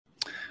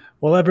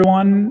Well,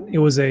 everyone, it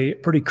was a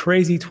pretty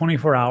crazy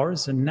 24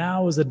 hours. And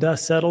now as the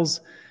dust settles,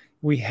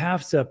 we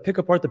have to pick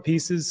apart the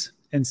pieces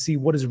and see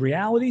what is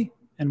reality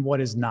and what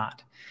is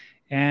not.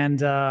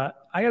 And I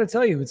got to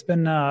tell you, it's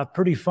been a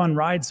pretty fun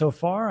ride so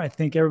far. I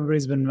think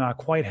everybody's been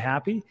quite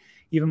happy,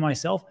 even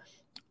myself,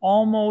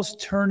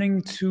 almost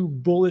turning to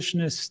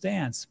bullishness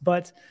stance.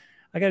 But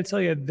I got to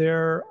tell you,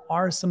 there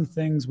are some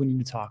things we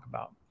need to talk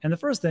about. And the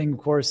first thing, of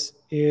course,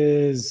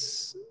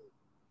 is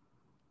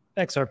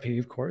XRP,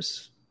 of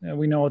course.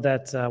 We know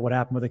that what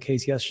happened with the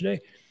case yesterday.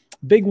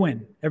 Big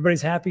win.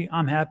 Everybody's happy.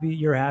 I'm happy.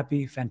 You're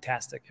happy.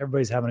 Fantastic.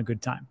 Everybody's having a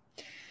good time.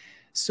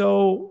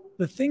 So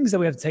the things that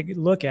we have to take a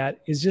look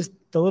at is just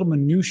the little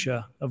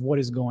minutia of what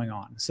is going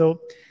on.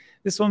 So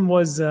this one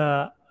was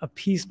a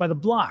piece by The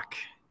Block,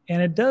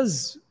 and it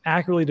does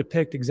accurately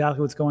depict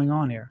exactly what's going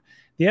on here.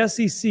 The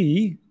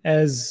SEC,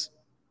 as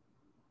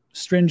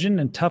stringent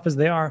and tough as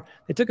they are,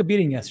 they took a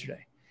beating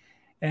yesterday.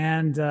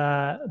 And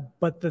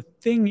but the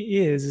thing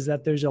is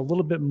that there's a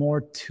little bit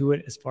more to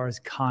it as far as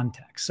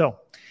context. So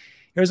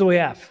here's what we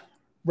have.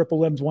 Ripple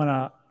Labs won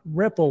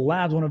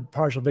a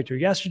partial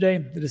victory yesterday.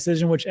 The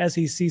decision, which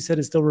SEC said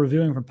is still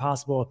reviewing for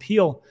possible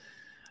appeal,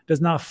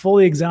 does not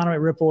fully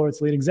exonerate Ripple or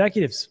its lead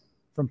executives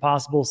from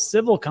possible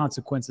civil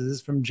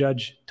consequences from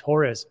Judge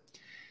Torres.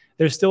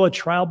 There's still a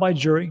trial by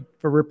jury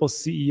for Ripple's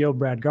CEO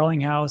Brad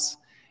Garlinghouse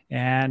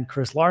and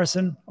Chris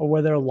Larsen, or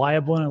whether they're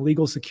liable in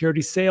illegal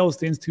security sales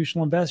to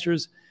institutional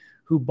investors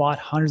who bought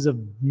hundreds of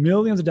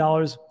millions of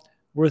dollars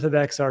worth of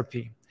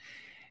XRP.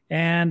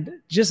 And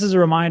just as a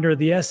reminder,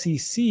 the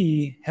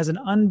SEC has an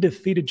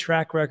undefeated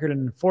track record in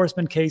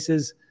enforcement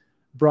cases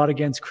brought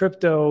against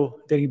crypto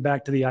dating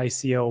back to the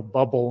ICO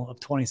bubble of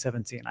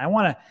 2017. I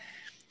want to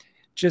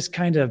just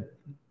kind of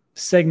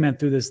segment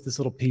through this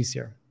little piece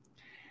here.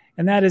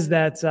 And that is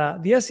that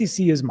the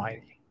SEC is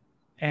mighty.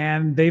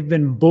 And they've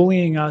been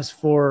bullying us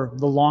for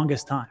the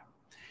longest time.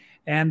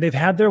 And they've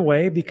had their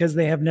way because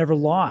they have never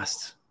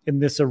lost in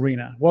this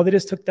arena. Well, they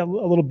just took a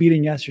little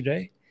beating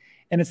yesterday,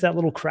 and it's that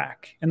little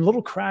crack. And the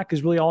little crack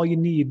is really all you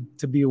need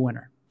to be a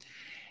winner.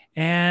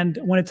 And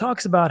when it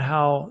talks about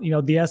how,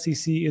 the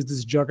SEC is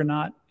this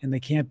juggernaut and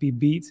they can't be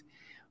beat,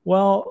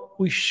 well,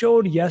 we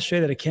showed yesterday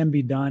that it can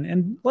be done.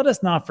 And let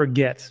us not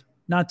forget,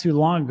 not too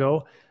long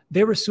ago,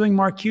 they were suing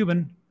Mark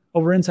Cuban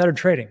over insider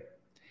trading.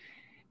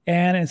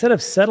 And instead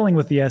of settling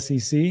with the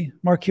SEC,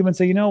 Mark Cuban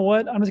said, you know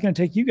what? I'm just going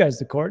to take you guys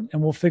to court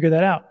and we'll figure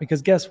that out.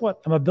 Because guess what?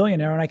 I'm a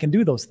billionaire and I can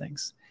do those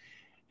things.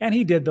 And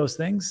he did those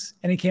things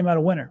and he came out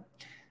a winner.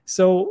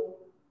 So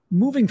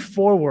moving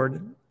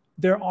forward,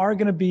 there are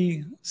going to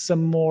be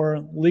some more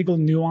legal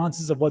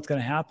nuances of what's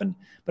going to happen.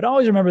 But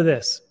always remember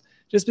this,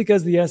 just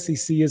because the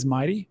SEC is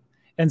mighty,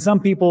 and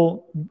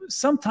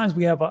sometimes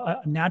we have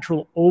a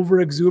natural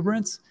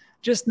over-exuberance,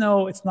 just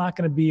know it's not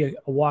going to be a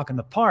walk in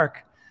the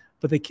park,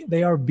 but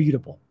they are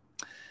beatable.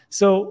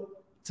 So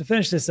to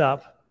finish this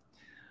up,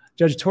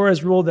 Judge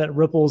Torres ruled that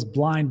Ripple's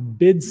blind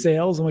bid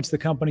sales, in which the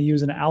company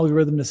used an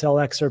algorithm to sell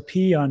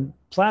XRP on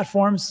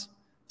platforms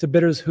to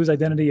bidders whose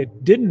identity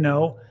it didn't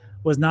know,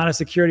 was not a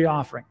security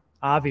offering,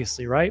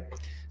 obviously, right?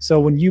 So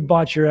when you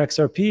bought your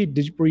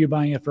XRP, were you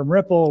buying it from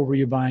Ripple, or were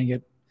you buying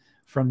it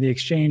from the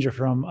exchange or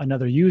from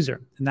another user?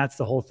 And that's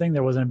the whole thing.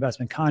 There was an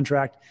investment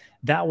contract.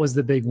 That was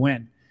the big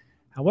win.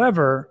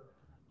 However,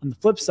 on the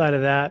flip side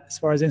of that, as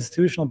far as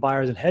institutional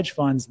buyers and hedge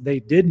funds,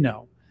 they did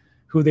know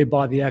who they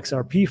bought the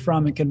XRP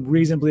from and can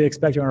reasonably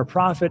expect to earn a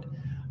profit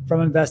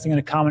from investing in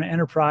a common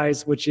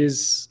enterprise, which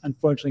is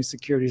unfortunately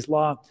securities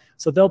law.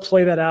 So they'll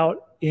play that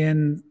out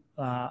in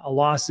a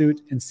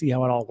lawsuit and see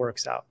how it all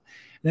works out.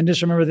 And then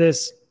just remember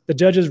this, the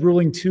judge's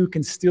ruling too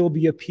can still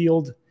be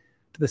appealed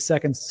to the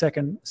Second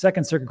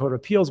Circuit Court of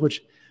Appeals,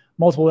 which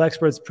multiple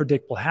experts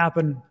predict will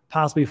happen,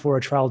 possibly for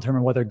a trial to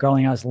determine whether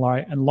Garlinghouse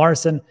and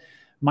Larsen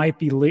might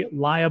be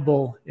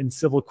liable in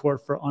civil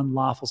court for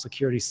unlawful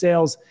security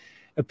sales.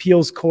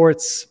 Appeals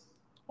courts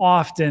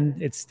often,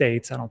 it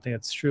states, I don't think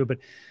it's true, but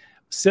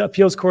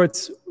appeals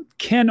courts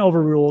can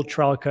overrule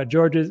trial cut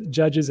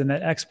judges, and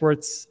that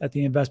experts at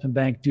the investment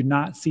bank do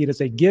not see it as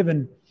a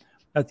given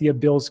that the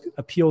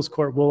appeals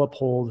court will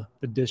uphold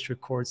the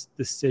district court's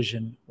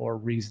decision or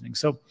reasoning.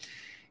 So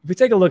if we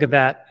take a look at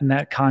that in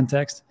that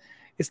context,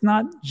 it's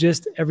not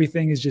just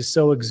everything is just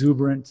so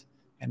exuberant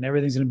and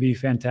everything's going to be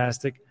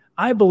fantastic.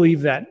 I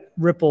believe that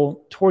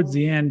Ripple, towards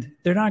the end,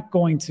 I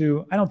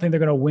don't think they're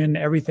going to win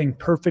everything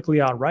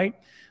perfectly outright.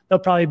 There'll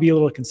probably be a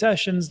little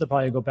concessions. They'll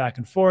probably go back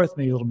and forth,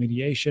 maybe a little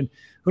mediation.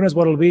 Who knows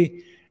what it'll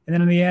be? And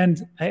then in the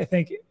end, I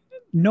think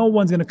no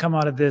one's going to come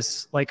out of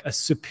this like a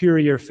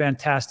superior,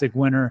 fantastic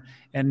winner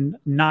and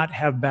not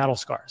have battle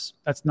scars.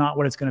 That's not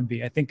what it's going to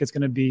be. I think it's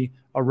going to be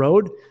a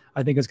road.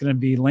 I think it's going to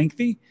be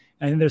lengthy.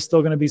 I think there's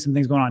still going to be some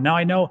things going on. Now,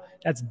 I know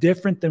that's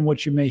different than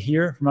what you may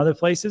hear from other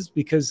places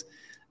because,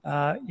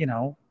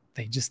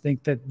 they just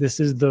think that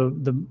this is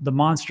the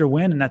monster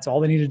win and that's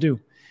all they need to do.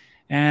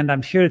 And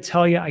I'm here to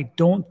tell you, I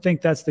don't think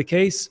that's the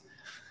case.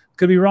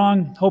 Could be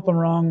wrong, hope I'm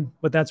wrong,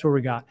 but that's where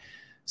we got.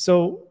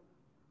 So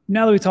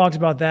now that we talked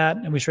about that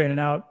and we straightened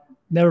it out,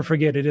 never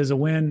forget it is a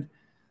win.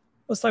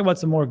 Let's talk about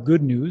some more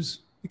good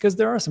news. because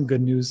there are some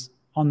good news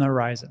on the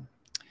horizon.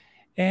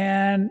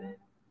 And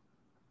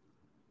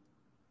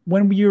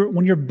when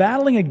you're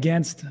battling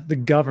against the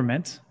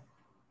government,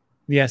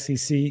 the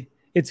SEC,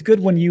 it's good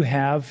when you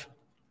have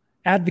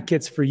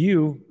advocates for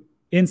you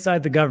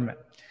inside the government.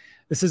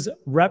 This is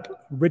Rep.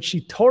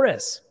 Richie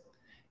Torres,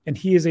 and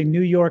he is a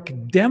New York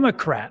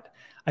Democrat.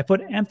 I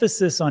put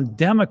emphasis on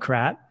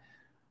Democrat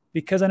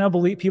because I know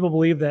people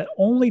believe that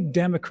only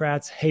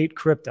Democrats hate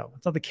crypto.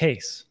 It's not the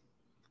case.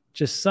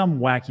 Just some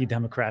wacky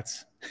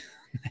Democrats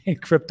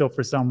hate crypto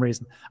for some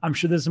reason. I'm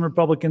sure there's some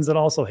Republicans that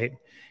also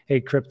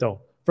hate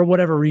crypto for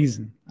whatever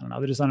reason. I don't know.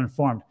 They're just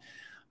uninformed.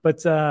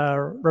 But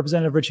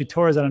Representative Richie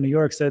Torres out of New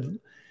York said,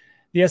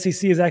 the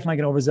SEC is acting like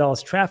an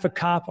overzealous traffic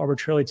cop,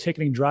 arbitrarily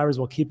ticketing drivers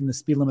while keeping the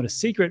speed limit a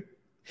secret.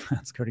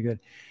 That's pretty good.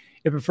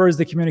 It prefers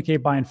to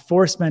communicate by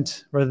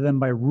enforcement rather than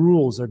by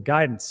rules or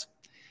guidance.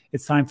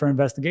 It's time for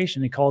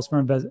investigation. He calls for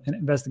an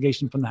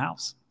investigation from the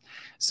House.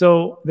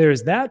 So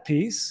there's that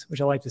piece,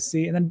 which I like to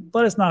see. And then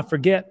let us not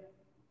forget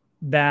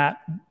that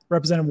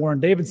Representative Warren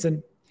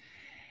Davidson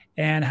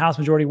and House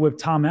Majority Whip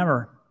Tom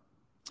Emmer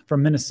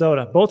from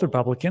Minnesota, both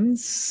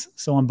Republicans,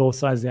 so on both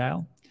sides of the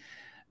aisle,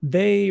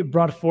 they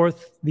brought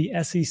forth the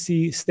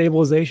SEC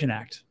Stabilization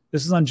Act.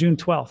 This is on June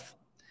 12th.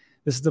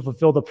 This is to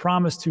fulfill the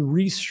promise to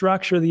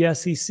restructure the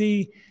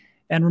SEC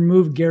and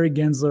remove Gary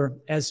Gensler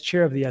as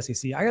chair of the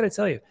SEC. I got to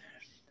tell you,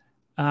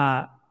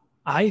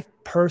 I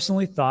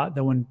personally thought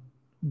that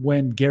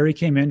when Gary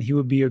came in, he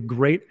would be a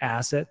great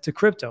asset to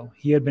crypto.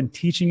 He had been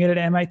teaching it at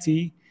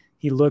MIT.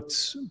 He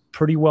looked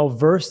pretty well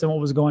versed in what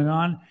was going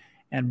on.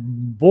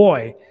 And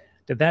boy,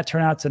 did that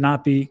turn out to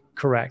not be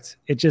correct.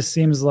 It just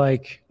seems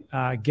like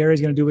Gary's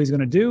going to do what he's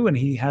going to do, and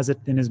he has it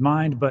in his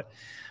mind. But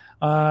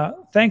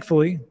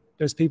thankfully,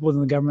 there's people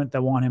within the government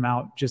that want him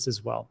out just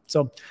as well.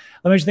 So let me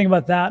know what you think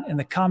about that in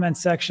the comment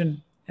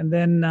section. And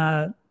then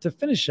to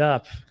finish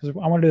up, because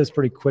I want to do this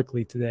pretty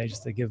quickly today,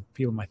 just to give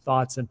people my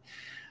thoughts, and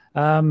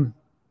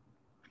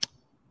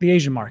the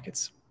Asian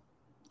markets.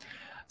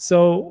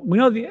 So we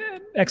know the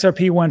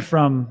XRP went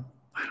from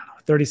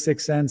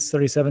 36 cents,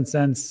 37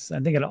 cents, I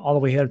think it all the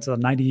way ahead to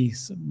 90,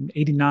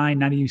 89,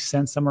 90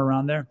 cents, somewhere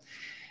around there.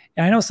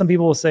 And I know some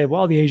people will say,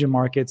 well, the Asian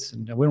markets,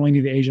 and we don't really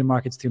need the Asian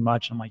markets too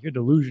much. I'm like, you're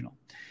delusional.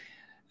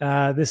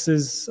 This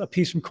is a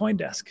piece from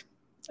CoinDesk.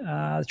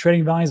 The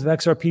trading volumes of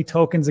XRP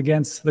tokens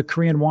against the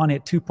Korean won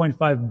hit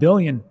 2.5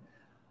 billion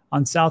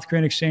on South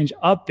Korean exchange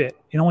Upbit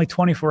in only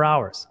 24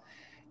 hours.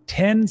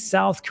 10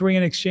 South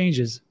Korean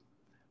exchanges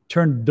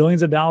turned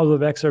billions of dollars of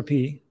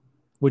XRP,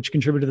 which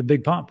contributed to the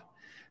big pump.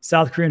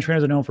 South Korean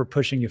traders are known for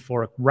pushing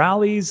euphoric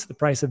rallies. The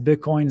price of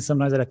Bitcoin is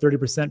sometimes at a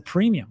 30%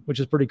 premium, which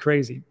is pretty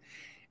crazy.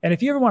 And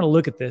if you ever want to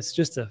look at this,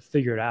 just to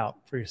figure it out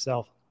for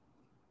yourself,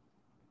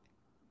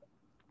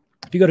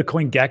 if you go to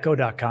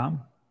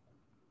CoinGecko.com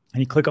and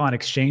you click on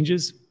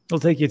exchanges, it'll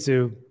take you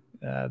to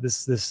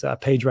this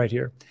page right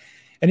here.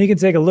 And you can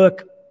take a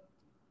look,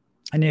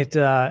 and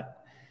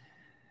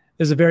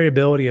there's a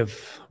variability of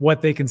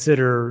what they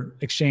consider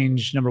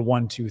exchange number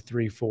 1, 2,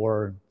 3,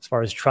 4, as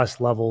far as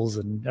trust levels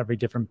and every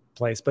different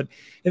place. But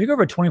if you go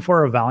over a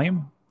 24-hour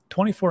volume,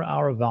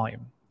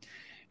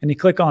 and you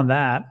click on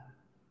that,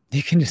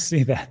 you can just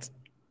see that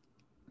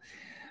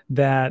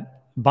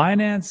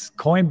Binance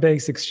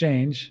Coinbase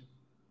exchange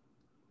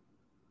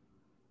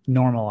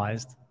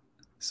normalized.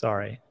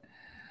 Sorry.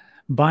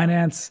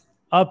 Binance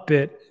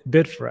Upbit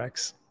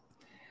Bitforex,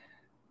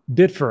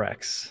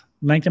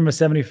 link number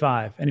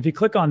 75. And if you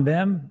click on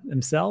them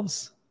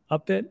themselves,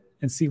 Upbit,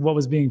 and see what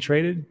was being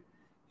traded, you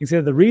can see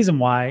that the reason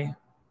why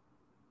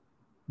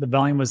the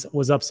volume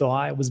was up so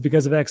high was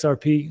because of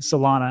XRP,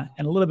 Solana,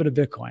 and a little bit of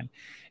Bitcoin.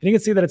 And you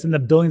can see that it's in the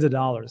billions of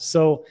dollars.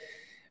 So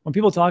when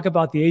people talk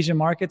about the Asian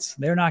markets,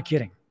 they're not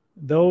kidding.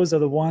 Those are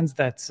the ones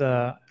that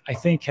I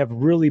think have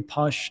really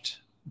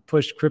pushed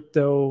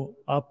crypto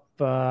up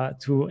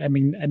to, I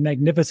mean, a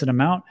magnificent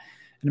amount.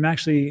 And I'm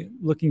actually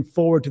looking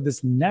forward to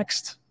this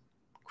next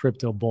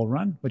crypto bull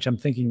run, which I'm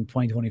thinking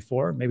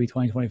 2024, maybe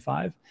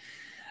 2025,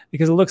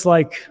 because it looks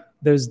like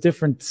there's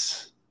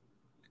different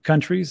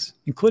countries,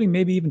 including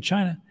maybe even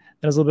China,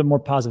 that is a little bit more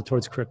positive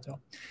towards crypto.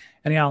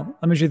 Anyhow, let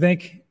me know what you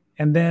think.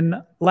 And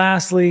then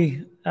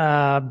lastly,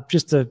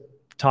 just to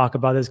talk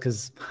about this,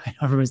 because I know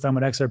everybody's talking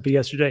about XRP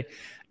yesterday,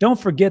 don't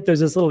forget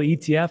there's this little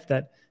ETF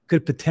that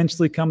could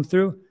potentially come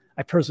through.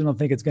 I personally don't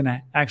think it's going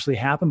to actually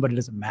happen, but it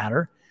doesn't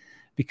matter,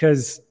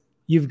 because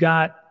you've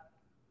got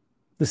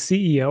the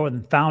CEO or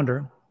the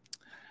founder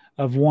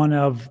of one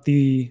of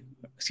the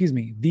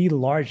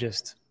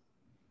largest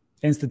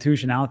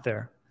institution out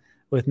there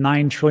with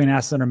 $9 trillion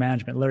assets under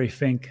management, Larry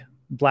Fink,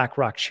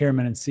 BlackRock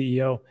chairman and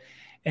CEO.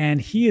 And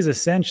he is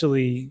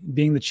essentially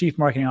being the chief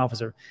marketing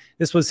officer.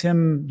 This was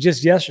him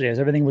just yesterday as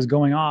everything was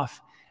going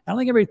off. I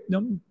don't think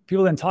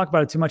people didn't talk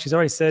about it too much. He's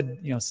already said,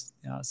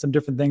 some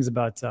different things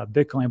about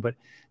Bitcoin, but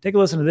take a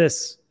listen to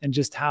this and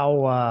just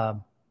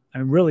how,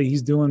 really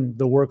he's doing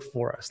the work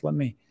for us. Let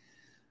me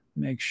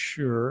make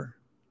sure.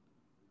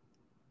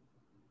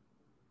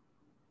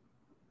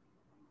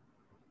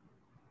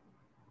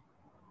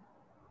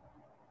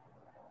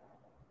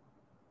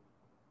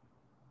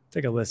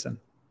 Take a listen.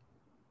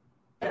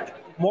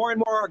 More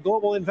and more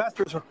global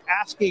investors are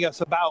asking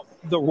us about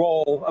the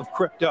role of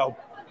crypto.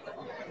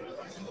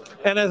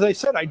 And as I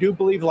said, I do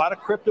believe a lot of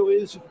crypto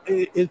is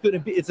going to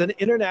be, it's an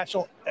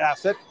international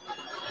asset.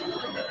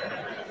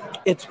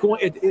 It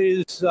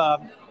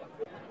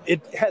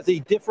has a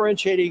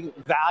differentiating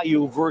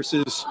value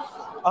versus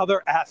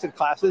other asset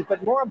classes,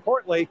 but more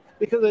importantly,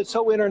 because it's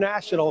so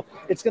international,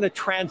 it's going to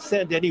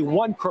transcend any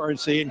one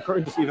currency and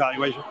currency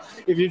valuation.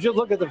 If you just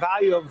look at the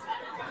value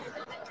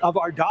of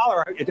our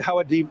dollar, how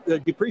it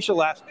depreciated the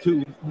last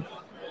two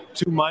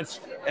months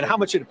and how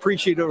much it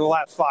appreciated over the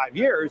last 5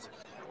 years,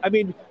 I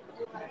mean,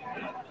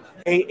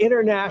 an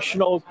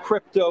international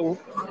crypto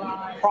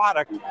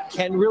product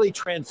can really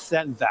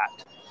transcend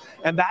that.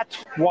 And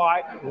that's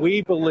why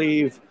we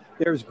believe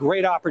there's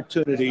great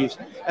opportunities,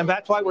 and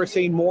that's why we're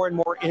seeing more and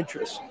more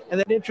interest. And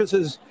that interest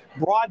is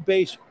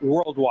broad-based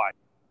worldwide.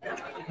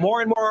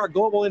 More and more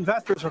global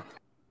investors are.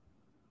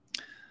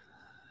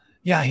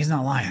 Yeah, he's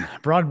not lying.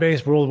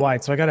 Broad-based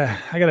worldwide. So I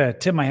gotta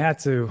tip my hat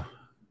to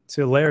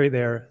Larry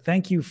there.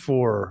 Thank you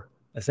for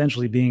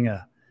essentially being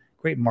a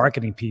great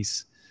marketing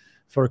piece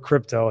for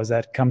crypto as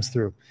that comes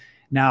through.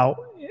 Now,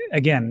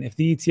 again, if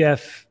the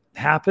ETF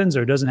happens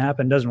or doesn't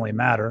happen, doesn't really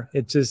matter.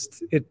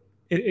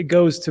 It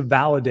goes to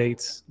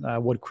validate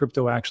what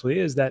crypto actually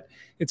is, that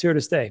it's here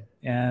to stay.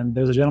 And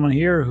there's a gentleman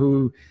here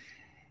who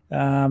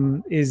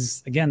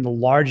is, again, the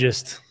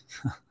largest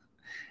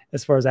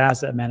as far as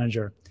asset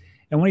manager.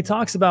 And when he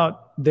talks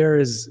about there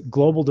is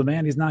global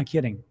demand, he's not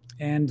kidding.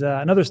 And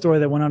another story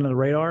that went under the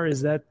radar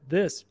is that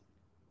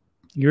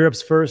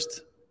Europe's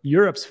first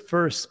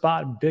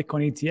spot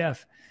Bitcoin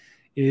ETF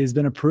has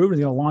been approved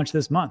and is going to launch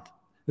this month.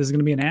 This is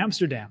going to be in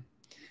Amsterdam.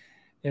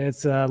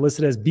 It's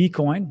listed as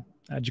Bitcoin.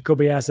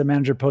 Jacoby Asset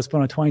Manager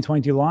postponed a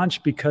 2022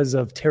 launch because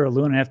of Terra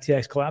Luna and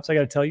FTX collapse. I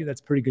got to tell you, that's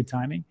pretty good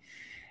timing.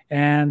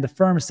 And the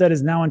firm said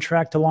is now on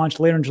track to launch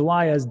later in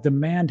July as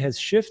demand has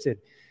shifted.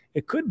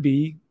 It could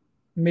be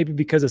maybe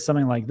because of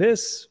something like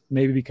this,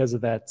 maybe because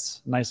of that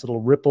nice little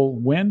Ripple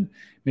win.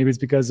 Maybe it's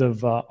because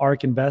of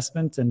ARK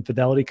Investment and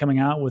Fidelity coming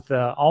out with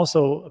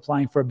also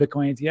applying for a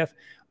Bitcoin ETF.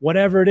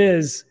 Whatever it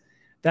is,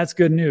 that's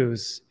good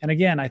news. And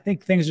again, I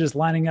think things are just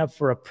lining up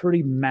for a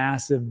pretty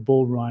massive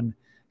bull run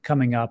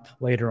coming up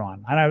later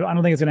on. I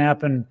don't think it's going to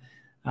happen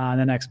in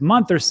the next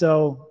month or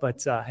so,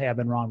 but hey, I've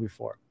been wrong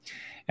before.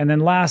 And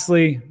then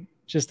lastly,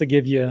 just to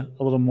give you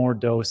a little more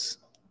dose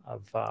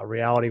of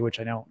reality, which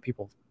I know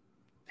people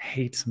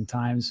hate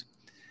sometimes.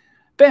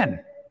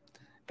 Ben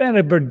had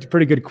a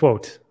pretty good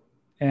quote.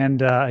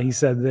 And he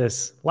said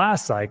this: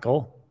 last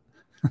cycle,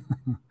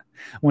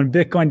 when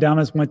Bitcoin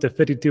dominance went to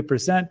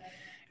 52%,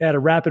 it had a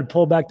rapid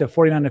pullback to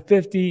 49 to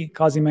 50,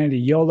 causing many to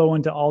YOLO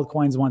into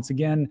altcoins once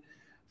again.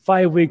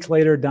 5 weeks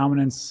later,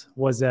 dominance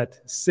was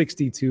at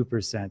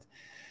 62%.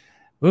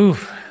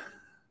 Oof.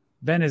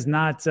 Ben is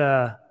not,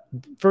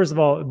 first of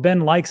all,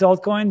 Ben likes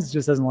altcoins,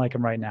 just doesn't like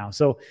them right now.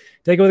 So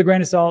take it with a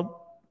grain of salt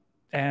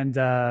and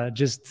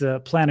just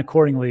plan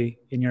accordingly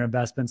in your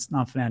investments.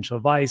 Not financial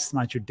advice,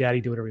 not your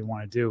daddy, do whatever you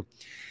want to do.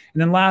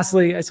 And then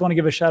lastly, I just want to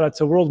give a shout out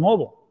to World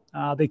Mobile.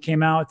 They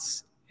came out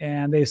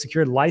and they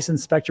secured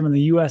licensed spectrum in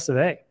the US of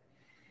A.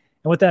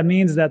 And what that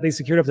means is that they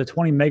secured up to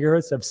 20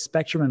 megahertz of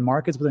spectrum in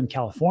markets within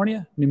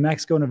California, New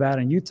Mexico, Nevada,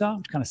 and Utah,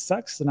 which kind of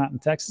sucks. They're not in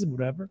Texas, but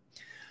whatever.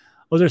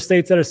 Those are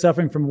states that are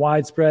suffering from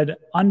widespread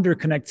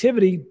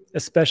underconnectivity,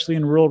 especially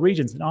in rural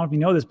regions. And I don't know if you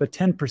know this, but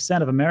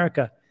 10% of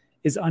America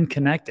is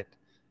unconnected.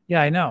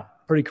 Yeah, I know.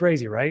 Pretty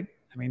crazy, right?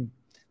 I mean,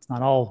 it's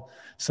not all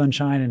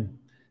sunshine and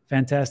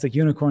fantastic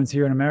unicorns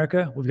here in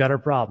America. We've got our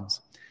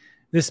problems.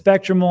 This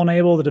spectrum will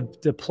enable the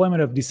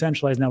deployment of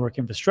decentralized network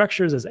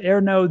infrastructures as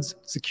air nodes.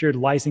 Secured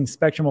licensing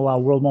spectrum will allow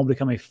World Mobile to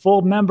become a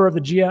full member of the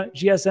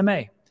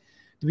GSMA,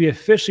 to be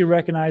officially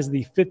recognized as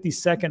the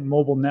 52nd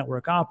mobile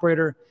network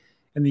operator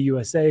in the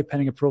USA,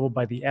 pending approval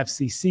by the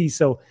FCC.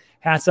 So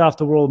hats off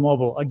to World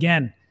Mobile.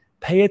 Again,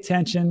 pay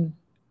attention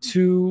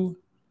to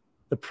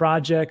the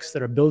projects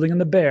that are building in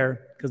the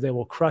bear, because they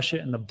will crush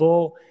it in the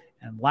bull.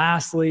 And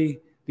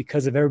lastly,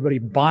 because of everybody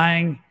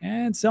buying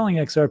and selling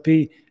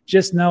XRP,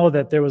 just know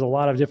that there was a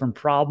lot of different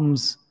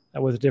problems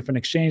with different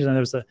exchanges. And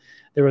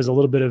there was a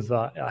little bit of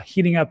a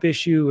heating up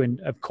issue and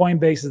of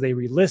Coinbase as they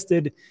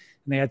relisted,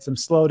 and they had some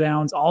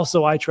slowdowns.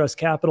 Also, iTRUST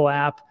Capital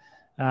app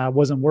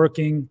wasn't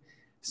working.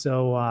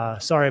 So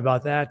sorry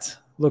about that.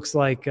 Looks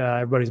like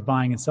everybody's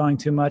buying and selling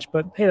too much,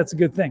 but hey, that's a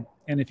good thing.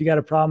 And if you got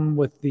a problem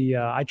with the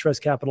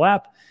iTRUST Capital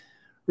app,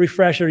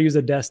 refresh or use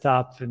a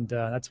desktop, and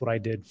that's what I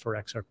did for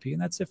XRP,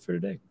 and that's it for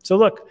today. So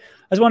look,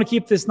 I just want to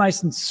keep this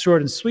nice and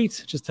short and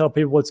sweet, just tell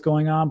people what's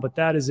going on, but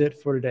that is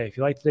it for today. If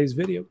you like today's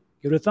video,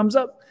 give it a thumbs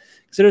up,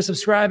 consider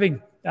subscribing.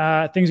 Things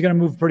are going to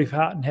move pretty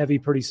hot and heavy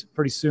pretty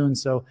soon,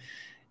 so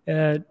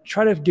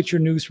try to get your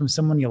news from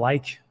someone you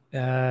like.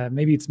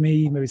 Maybe it's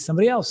me, maybe it's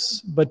somebody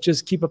else, but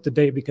just keep up to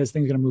date because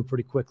things are going to move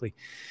pretty quickly.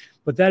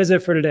 But that is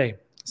it for today.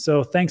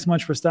 So thanks so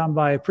much for stopping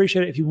by. I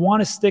appreciate it. If you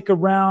want to stick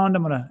around,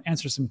 I'm going to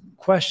answer some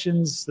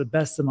questions to the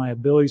best of my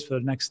abilities for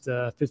the next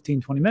 15,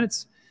 20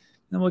 minutes.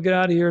 Then we'll get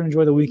out of here and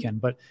enjoy the weekend.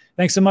 But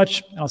thanks so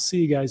much. I'll see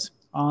you guys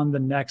on the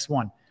next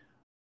one.